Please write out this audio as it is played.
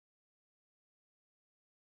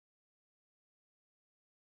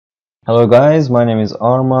Hello guys, my name is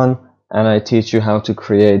Arman and I teach you how to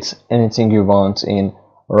create anything you want in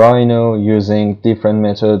Rhino using different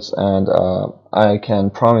methods, and I can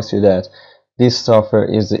promise you that this software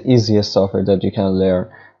is the easiest software that you can learn,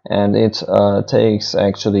 and it takes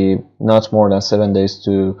actually not more than 7 days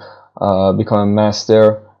to become a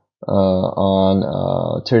master on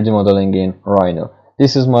 3D modeling in Rhino.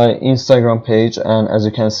 This is my Instagram page, and as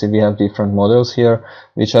you can see we have different models here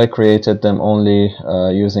which I created them only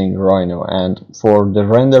using Rhino, and for the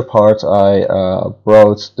render part I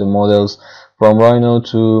brought the models from Rhino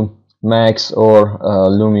to Max or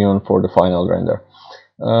Lumion for the final render.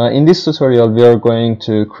 In this tutorial we are going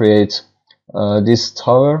to create this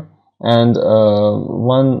tower, and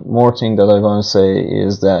one more thing that I want to say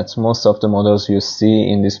is that most of the models you see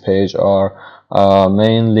in this page are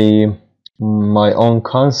mainly my own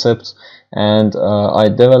concept, and I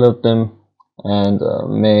developed them and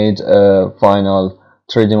made a final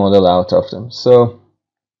 3D model out of them. So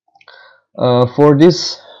for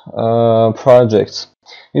this project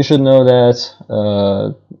you should know that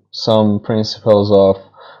some principles of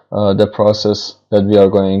the process that we are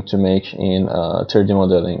going to make in 3D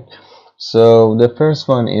modeling. So the first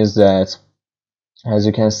one is that, as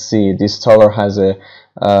you can see, this tower has a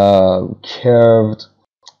curved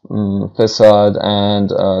facade, and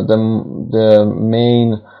the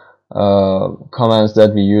main commands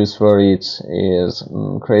that we use for it is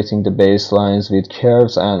creating the baselines with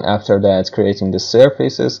curves, and after that creating the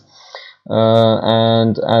surfaces,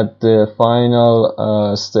 and at the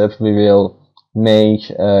final step we will make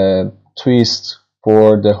a twist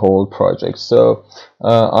for the whole project. So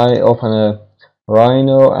I open a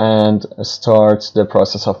Rhino and start the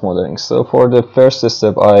process of modeling. So for the first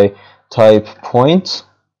step I type point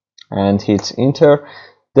and hit enter.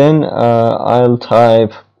 Then I'll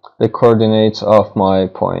type the coordinates of my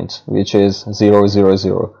point, which is 0, 0,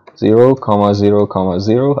 0, 0, 0,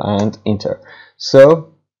 0, and enter.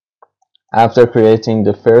 So after creating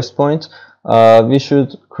the first point, we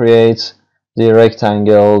should create the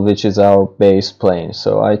rectangle, which is our base plane.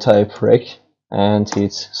 So I type rec and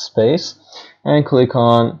hit space and click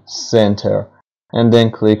on center, and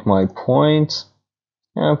then click my point,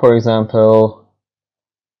 and for example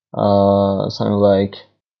something like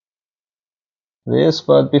this,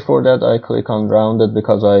 but before that I click on rounded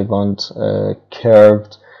because I want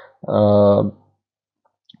curved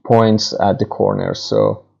points at the corner.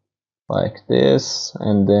 So like this,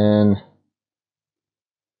 and then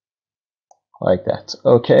like that.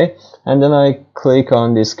 Okay, and then I click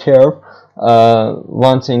on this curve.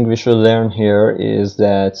 One thing we should learn here is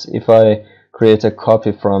that if I create a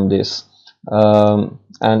copy from this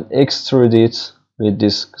and extrude it with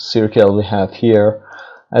this circle we have here,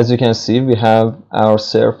 as you can see we have our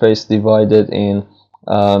surface divided in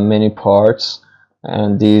many parts,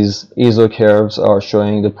 and these iso curves are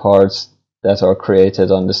showing the parts that are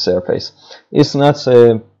created on the surface. It's not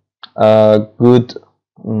a good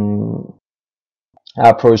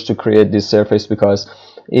approach to create this surface because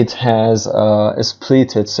it has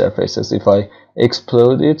splitted surfaces. If I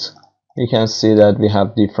explode it, you can see that we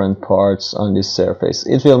have different parts on this surface.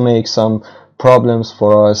 It will make some problems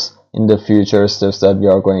for us in the future steps that we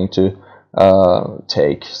are going to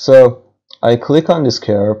take. So I click on this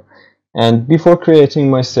curve, and before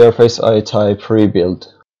creating my surface I type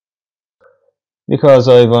rebuild because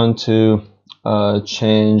I want to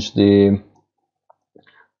change the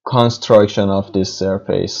construction of this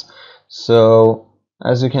surface. So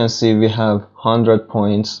as you can see we have 100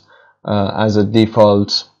 points as a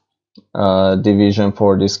default division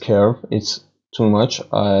for this curve. It's too much.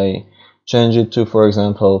 I change it to, for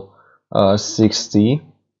example, 60,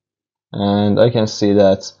 and I can see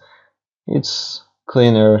that it's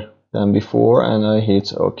cleaner than before, and I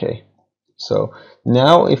hit OK. So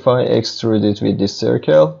now if I extrude it with this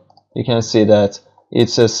circle, you can see that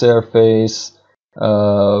it's a surface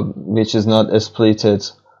which is not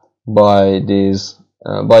splitted by these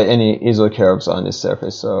by any iso curves on this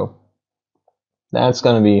surface. So that's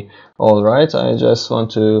gonna be all right. I just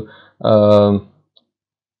want to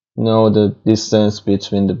know the distance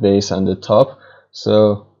between the base and the top.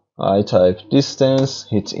 So I type distance,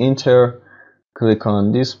 hit enter, click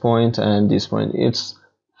on this point and this point. It's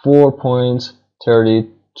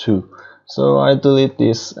 4.32. So I delete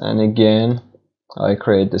this, and again I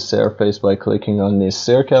create the surface by clicking on this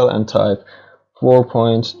circle and type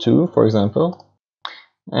 4.2 for example,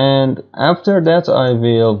 and after that I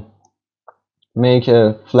will make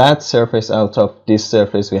a flat surface out of this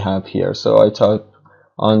surface we have here. So I type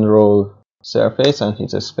unroll surface and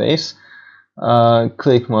hit a space,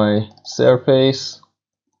 click my surface,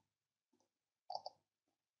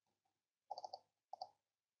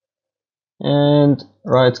 and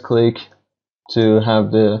right click to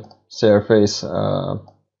have the surface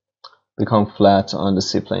become flat on the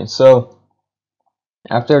C-plane. So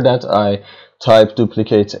after that I type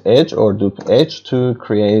duplicate edge or dup edge to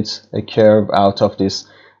create a curve out of this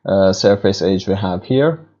surface edge we have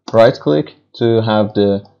here. Right click to have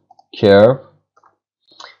the curve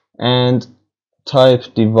and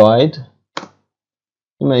type divide to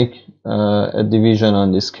make a division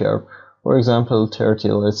on this curve. For example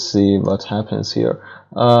 30. Let's see what happens here.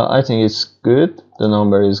 I think it's good, the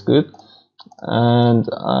number is good, and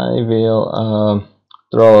I will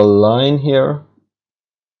draw a line here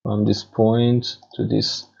from this point to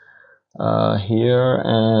this here,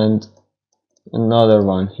 and another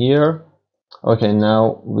one here. Okay,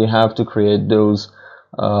 now we have to create those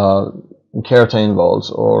curtain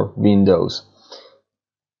walls or windows.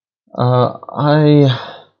 I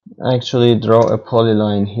actually draw a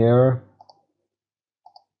polyline here,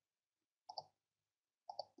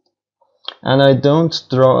 and I don't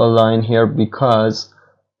draw a line here because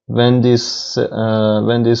when this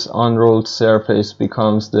unrolled surface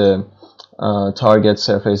becomes the target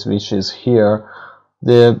surface, which is here,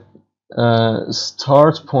 the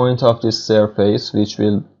start point of this surface, which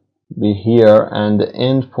will be here, and the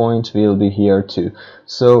end point will be here too.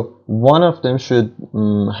 So one of them should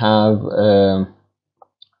have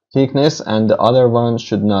thickness and the other one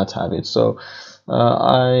should not have it. So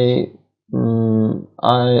I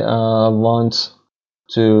want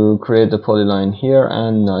to create the polyline here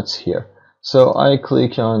and not here. So I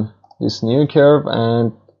click on this new curve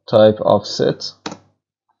and type offset,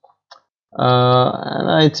 and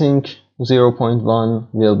I think 0.1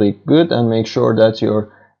 will be good, and make sure that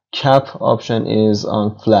your cap option is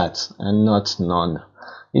on flat and not none.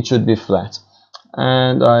 It should be flat,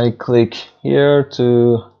 and I click here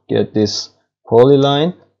to get this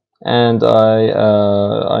polyline, and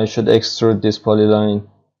I should extrude this polyline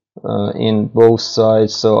in both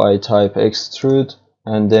sides. So I type extrude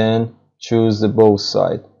and then choose the both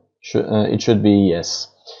side. It should be yes,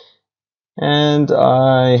 and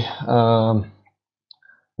I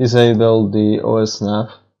disable the OS snap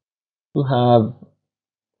to have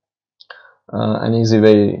an easy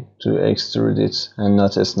way to extrude it and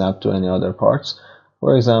not a snap to any other parts.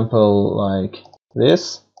 For example, like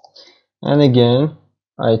this, and again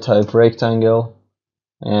I type rectangle,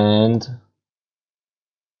 and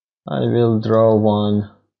I will draw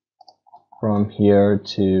one from here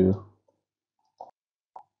to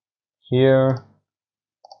here,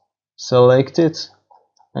 select it,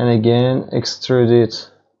 and again extrude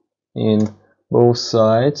it in both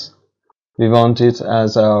sides. We want it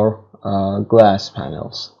as our glass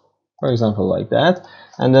panels, for example, like that.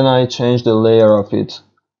 And then I change the layer of it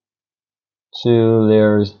to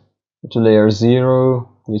layer 0,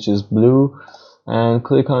 which is blue, and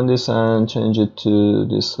click on this and change it to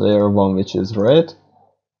this layer 1, which is red,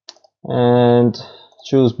 and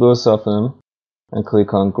choose both of them and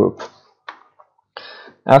click on group.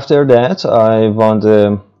 After that I want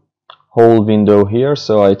the whole window here,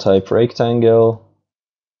 so I type rectangle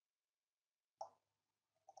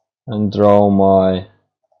and draw my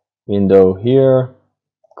window here,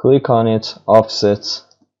 click on it, offset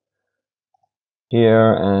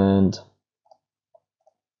here and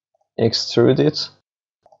extrude it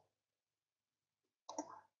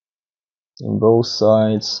in both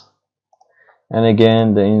sides, and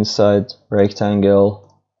again the inside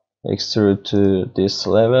rectangle, extrude to this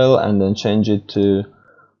level, and then change it to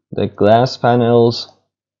the glass panels,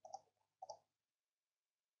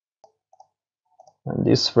 and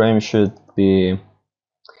this frame should be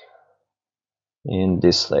in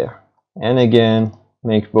this layer, and again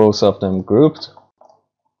make both of them grouped.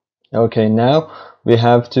 Okay, now we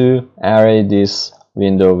have to array this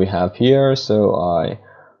window we have here, so I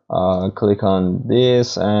click on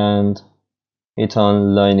this and hit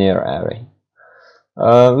on linear array.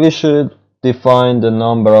 We should define the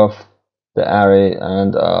number of the array,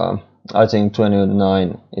 and I think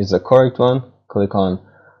 29 is the correct one. Click on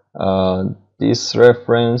this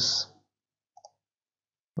reference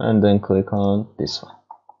and then click on this one.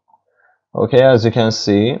 Okay, as you can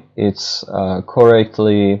see, it's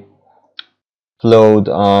correctly flowed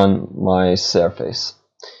on my surface.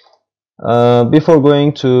 Before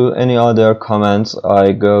going to any other commands,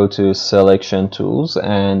 I go to selection tools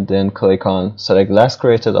and then click on select last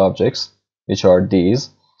created objects, which are these.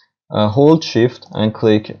 Hold shift and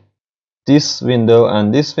click this window,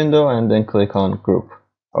 and then click on group.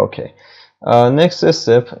 Okay. Next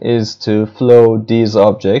step is to flow these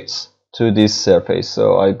objects to this surface.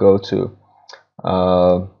 So I go to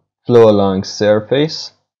flow along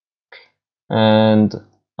surface, and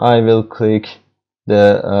I will click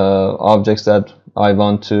the objects that I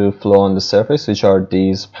want to flow on the surface, which are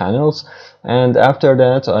these panels. And after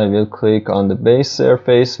that I will click on the base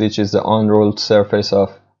surface, which is the unrolled surface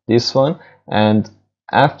of this one. And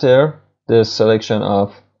after the selection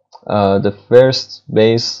of the first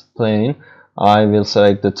base plane, I will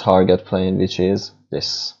select the target plane, which is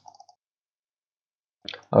this.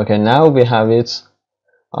 Okay, now we have it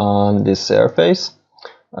on this surface.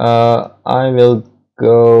 I will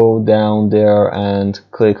go down there and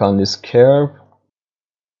click on this curve.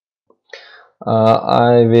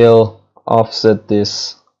 I will offset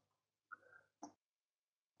this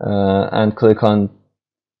and click on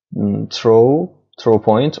throw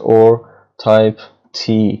point, or type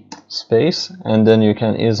T space, and then you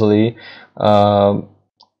can easily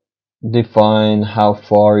define how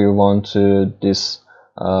far you want this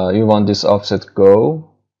offset go.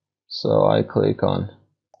 So I click on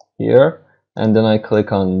here, and then I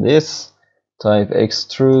click on this, type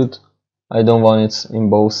extrude. I don't want it in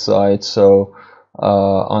both sides, so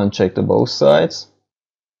uncheck the both sides,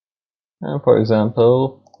 and for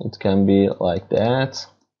example it can be like that.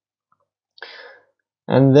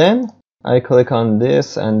 And then I click on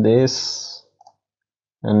this and this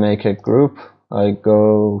and make a group. I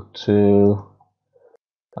go to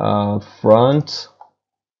front,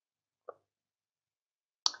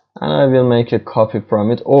 and I will make a copy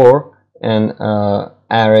from it, or an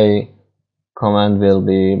array command will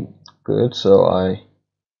be good. So I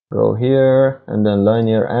go here and then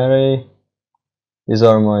linear array. These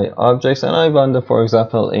are my objects, and I want them, for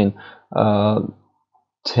example, in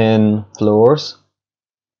 10 floors.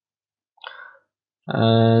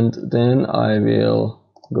 And then I will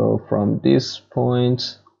go from this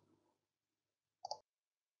point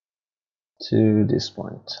to this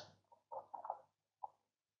point.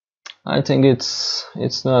 I think it's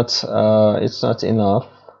not enough,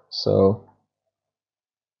 so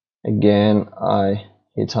again I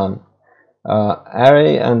hit on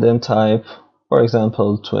array and then type, for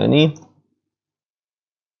example, 20,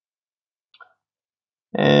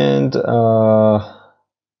 and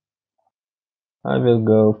I will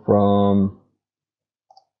go from,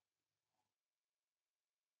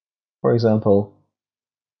 for example,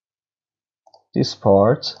 this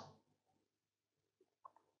part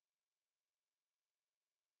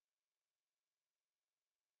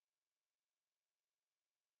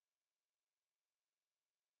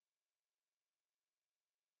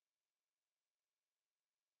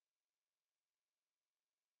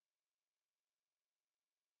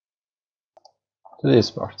to this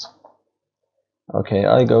part. Okay,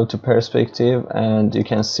 I go to perspective, and you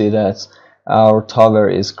can see that our tower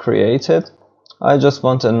is created. I just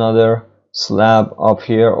want another slab up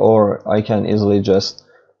here, or I can easily just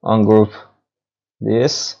ungroup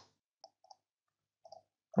this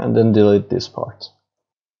and then delete this part.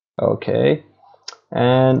 Okay,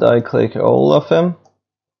 and I click all of them,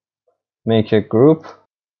 make a group,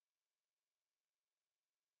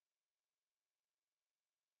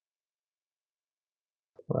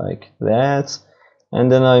 like that, and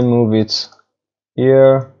then I move it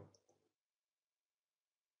here.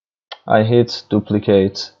 I hit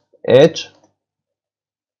duplicate edge.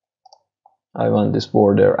 I want this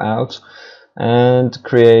border out, and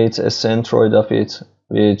create a centroid of it,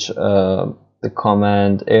 which the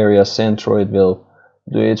command area centroid will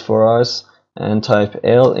do it for us. And type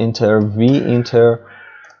L, enter, V, enter,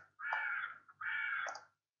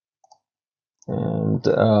 and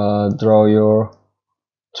draw your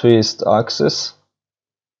twist axis.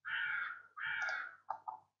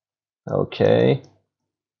 Okay,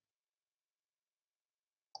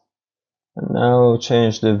 and now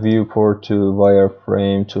change the viewport to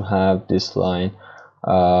wireframe to have this line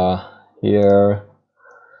here.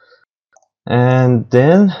 And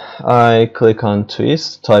then I click on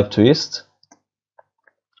twist, type twist.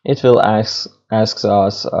 It will ask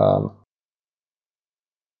us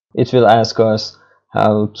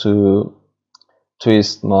how to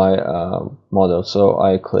twist my model. So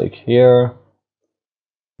I click here,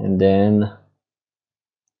 and then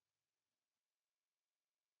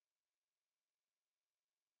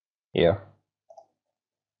here,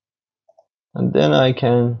 and then I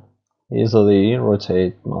can easily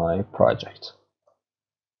rotate my project.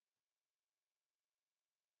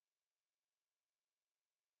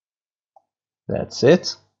 That's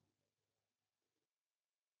it.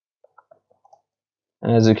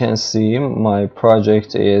 And as you can see, my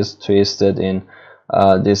project is twisted in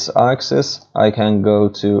this axis. I can go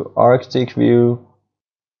to Arctic view.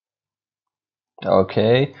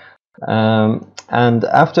 Okay, and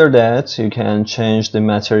after that you can change the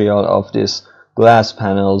material of these glass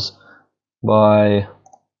panels by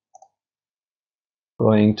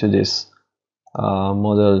going to this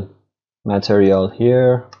model material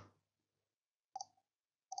here,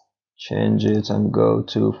 change it and go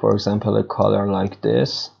to, for example, a color like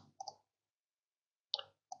this,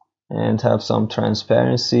 and have some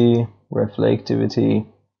transparency, reflectivity,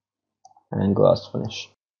 and gloss finish.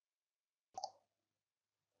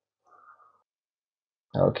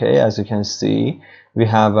 Okay, as you can see, we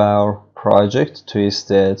have our project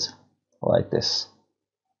twisted like this.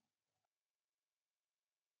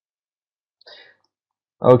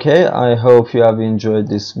 Okay, I hope you have enjoyed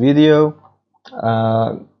this video.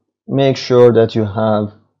 Make sure that you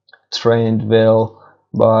have trained well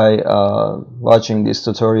by watching these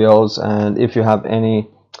tutorials, and if you have any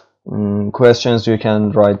questions, you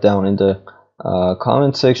can write down in the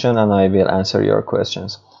comment section and I will answer your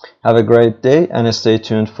questions. Have a great day and stay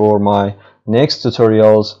tuned for my next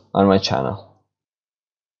tutorials on my channel.